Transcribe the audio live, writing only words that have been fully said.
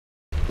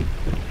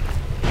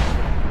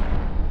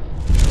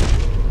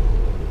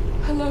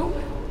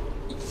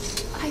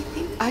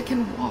I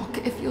can walk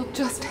if you'll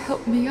just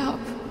help me up.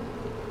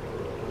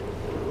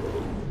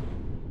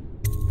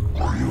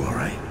 Are you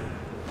alright?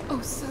 Oh,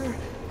 sir,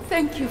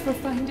 thank you for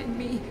finding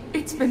me.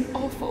 It's been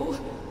awful.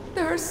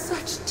 There are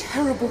such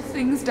terrible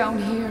things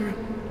down here.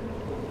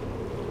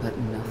 But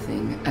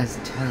nothing as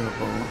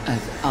terrible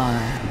as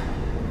I.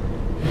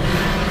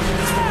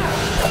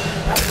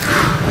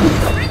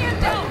 Bring him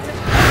down!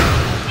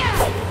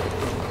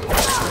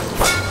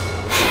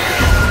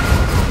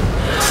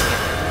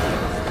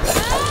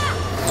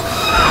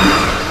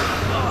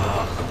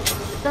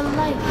 The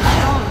light is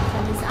gone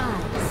from his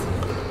eyes.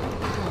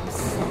 How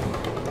sad.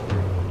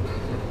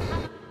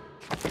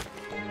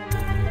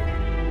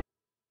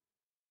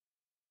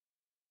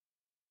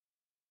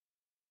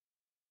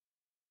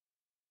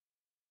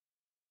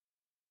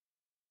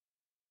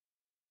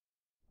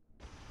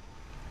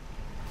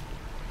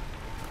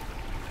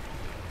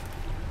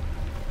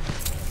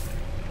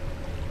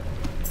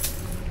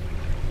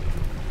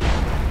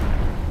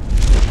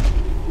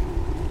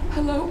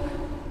 Hello?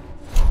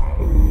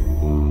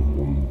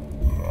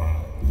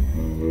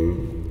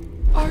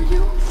 Are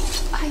you?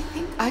 I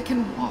think I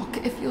can walk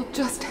if you'll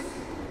just...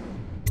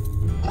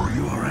 Are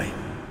you alright?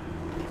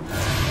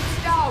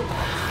 It's Daud!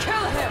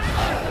 Kill him!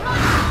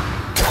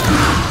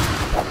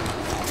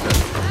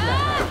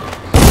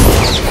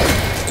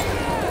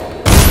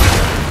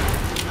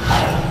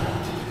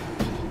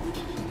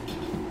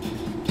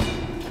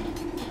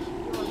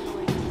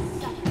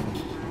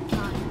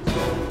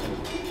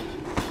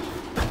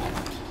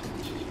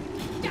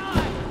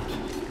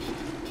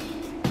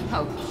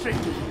 How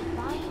tricky.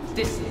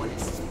 This one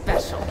is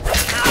special.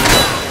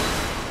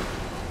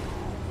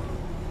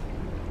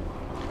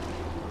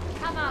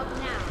 Come out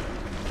now.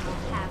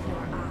 I'll have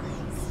your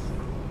eyes.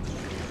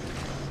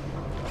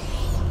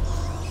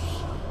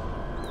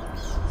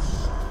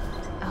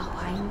 Oh,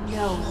 I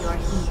know you're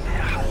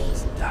here.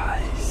 Eyes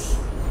dies.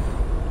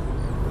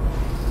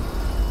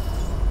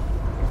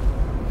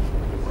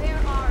 Where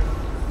are you?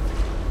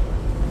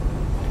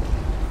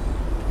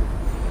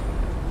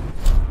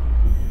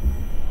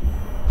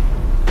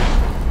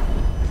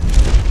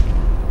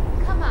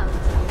 Come out.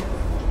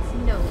 It's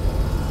no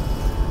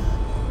use.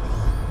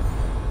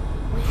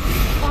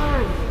 Where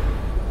are you?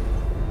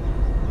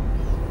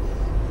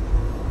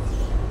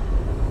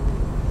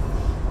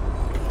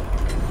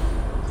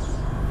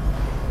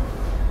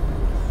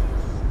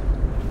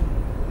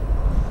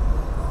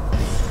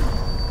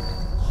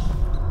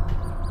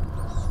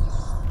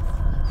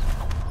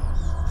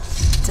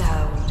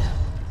 Daud.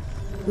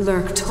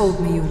 Lurk told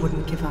me you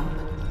wouldn't give up,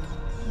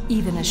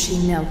 even as she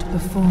knelt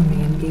before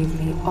me and gave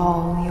me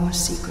all your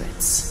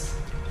secrets.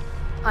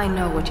 I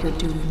know what you're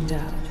doing,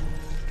 Daud.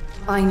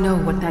 I know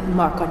what that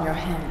mark on your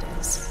hand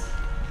is,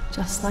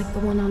 just like the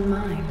one on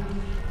mine.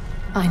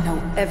 I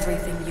know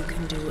everything you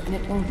can do, and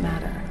it won't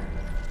matter.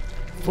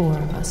 4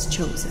 of us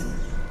chosen,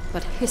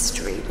 but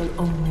history will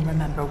only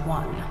remember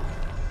one.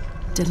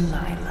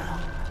 Delilah.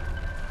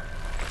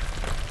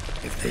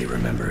 If they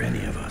remember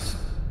any of us.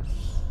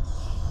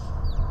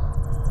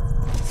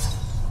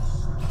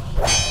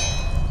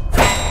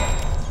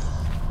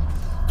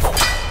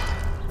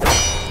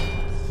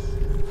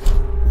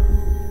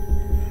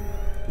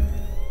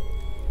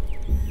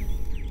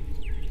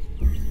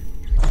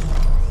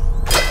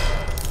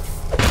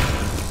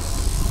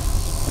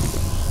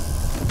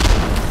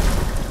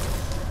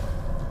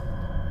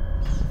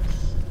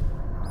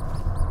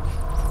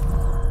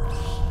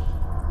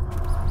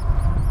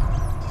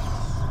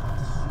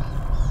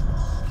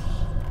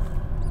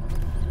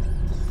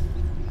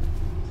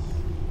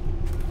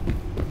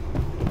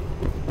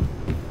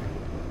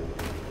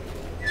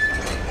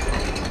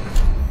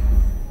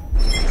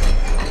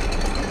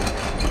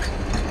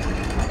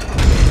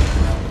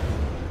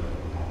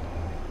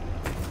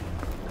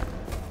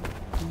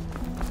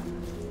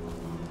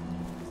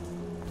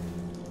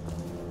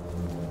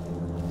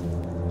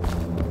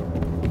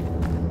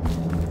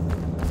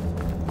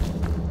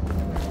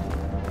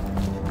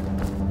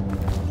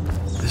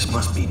 This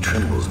must be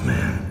Trimble's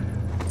man.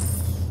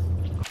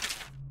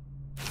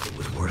 It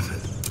was worth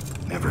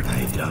it. Never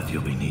any doubt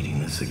you'll be needing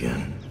this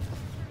again.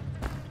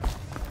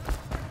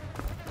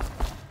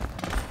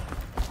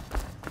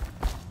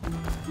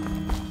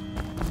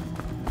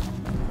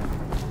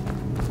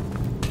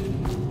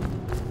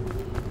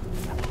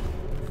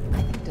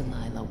 I think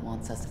Delilah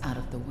wants us out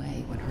of the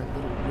way when her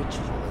little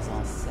ritual is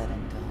all said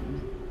and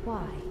done.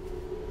 Why?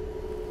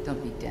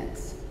 Don't be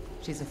dense.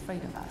 She's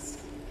afraid of us.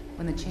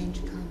 When the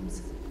change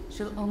comes,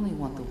 she'll only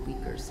want the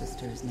weaker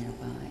sisters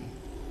nearby.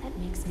 That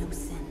makes no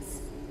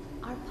sense.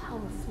 Our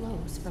power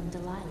flows from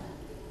Delilah.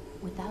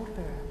 Without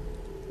her,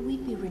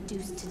 we'd be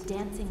reduced to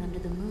dancing under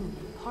the moon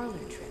and parlor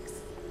tricks.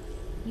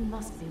 You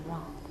must be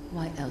wrong.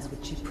 Why else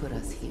would she put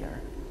us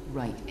here,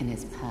 right in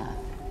his path?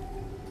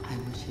 I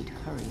wish he'd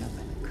hurry up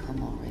and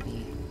come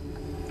already.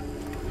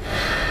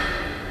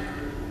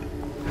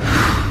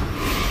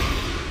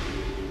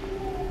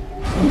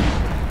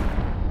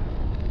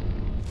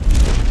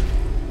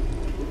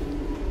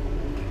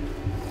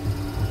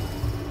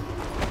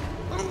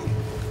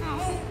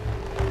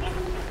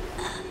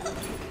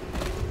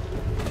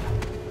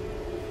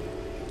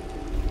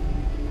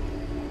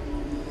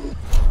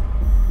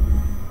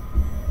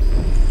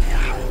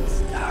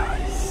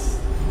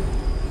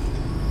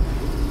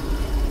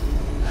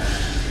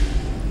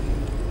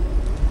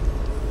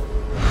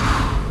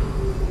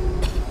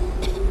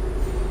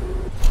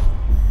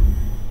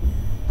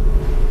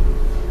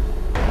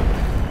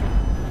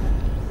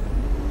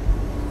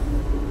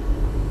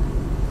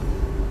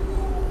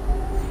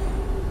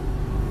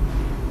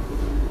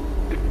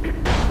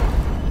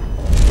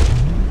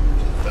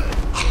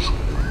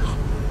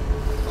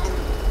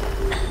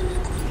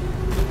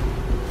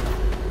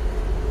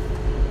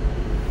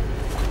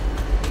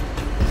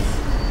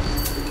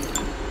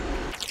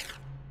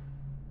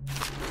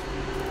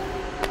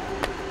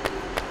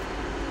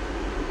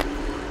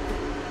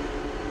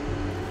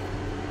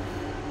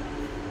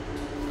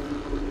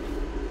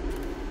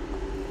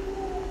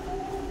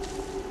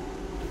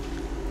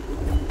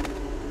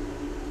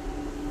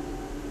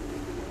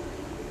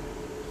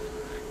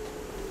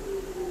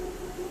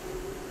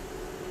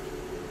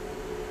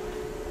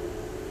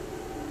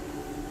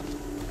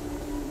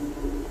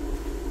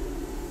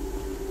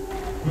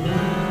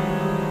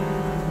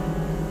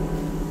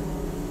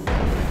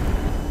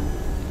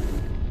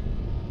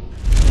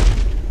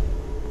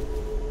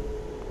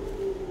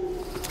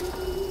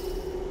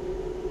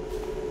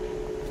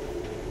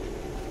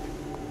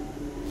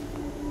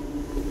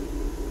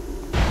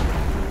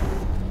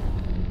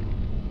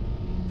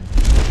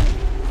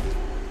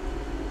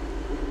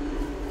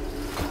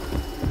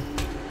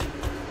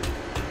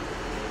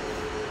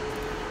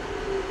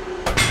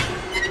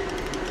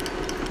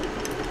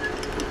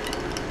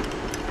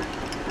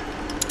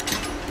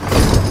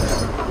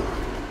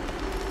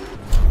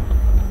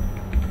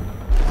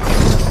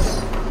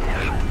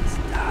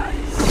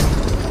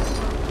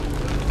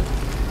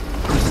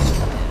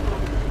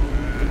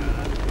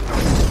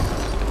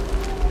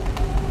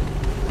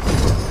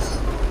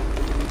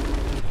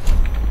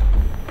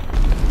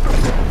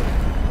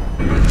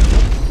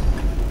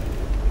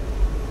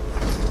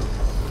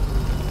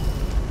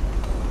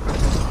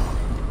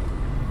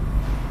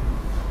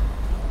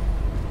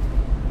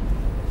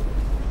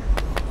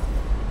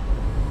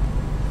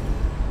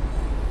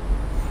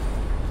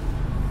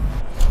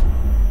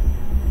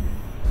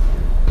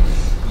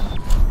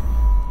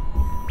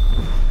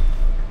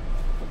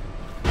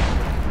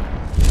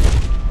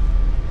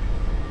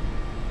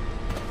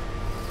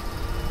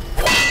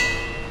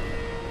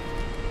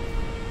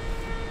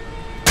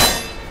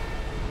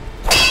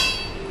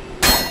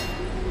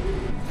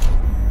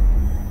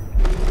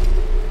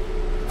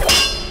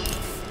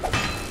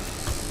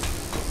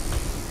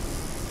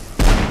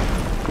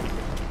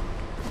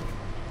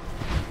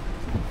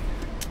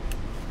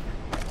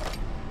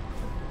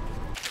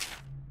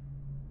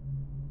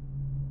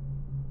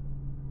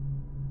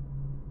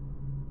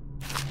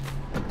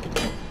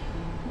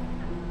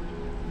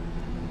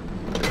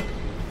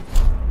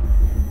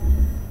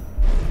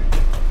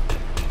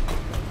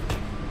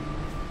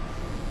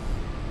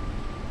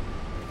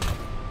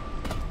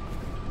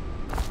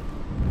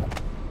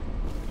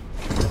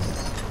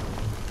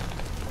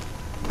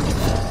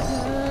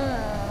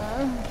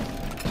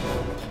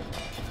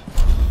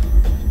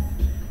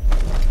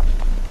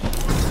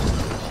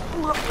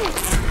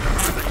 it!